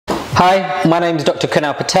Hi, my name is Dr.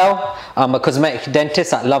 Kunal Patel. I'm a cosmetic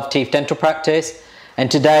dentist at Love Teeth Dental Practice, and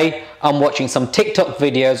today I'm watching some TikTok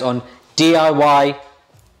videos on DIY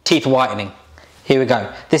teeth whitening. Here we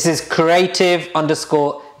go. This is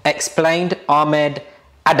creative_explained Ahmed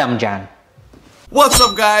Adamjan. What's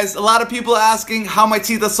up, guys? A lot of people are asking how my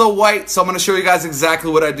teeth are so white, so I'm going to show you guys exactly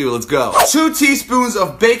what I do. Let's go. 2 teaspoons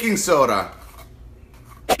of baking soda.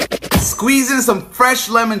 Squeeze in some fresh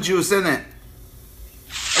lemon juice in it.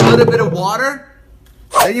 A little bit of water.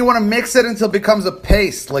 Then you want to mix it until it becomes a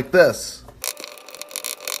paste like this.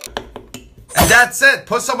 And that's it.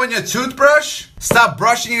 Put some on your toothbrush. Stop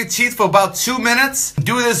brushing your teeth for about 2 minutes.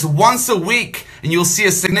 Do this once a week and you'll see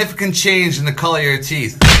a significant change in the color of your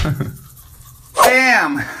teeth.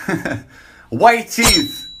 Bam! White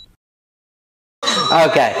teeth.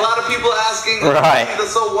 Okay. A lot of people asking, right. Teeth are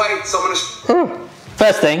so white, so I'm gonna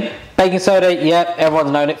First thing, baking soda, yep,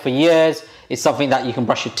 everyone's known it for years. It's something that you can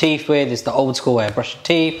brush your teeth with. It's the old school way of brush your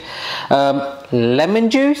teeth. Lemon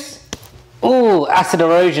juice. Ooh, acid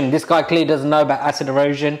erosion. This guy clearly doesn't know about acid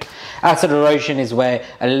erosion. Acid erosion is where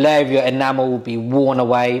a layer of your enamel will be worn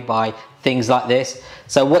away by things like this.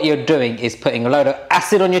 So what you're doing is putting a load of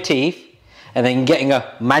acid on your teeth and then getting a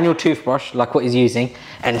manual toothbrush like what he's using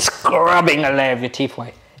and scrubbing a layer of your teeth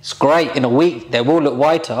away. It's great. In a week, they will look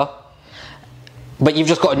whiter, but you've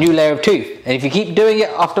just got a new layer of tooth. And if you keep doing it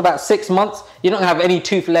after about 6 months, you're not gonna have any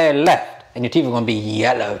tooth layer left and your teeth are gonna be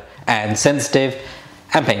yellow and sensitive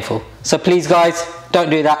and painful. So please guys,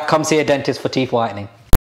 don't do that. Come see a dentist for teeth whitening.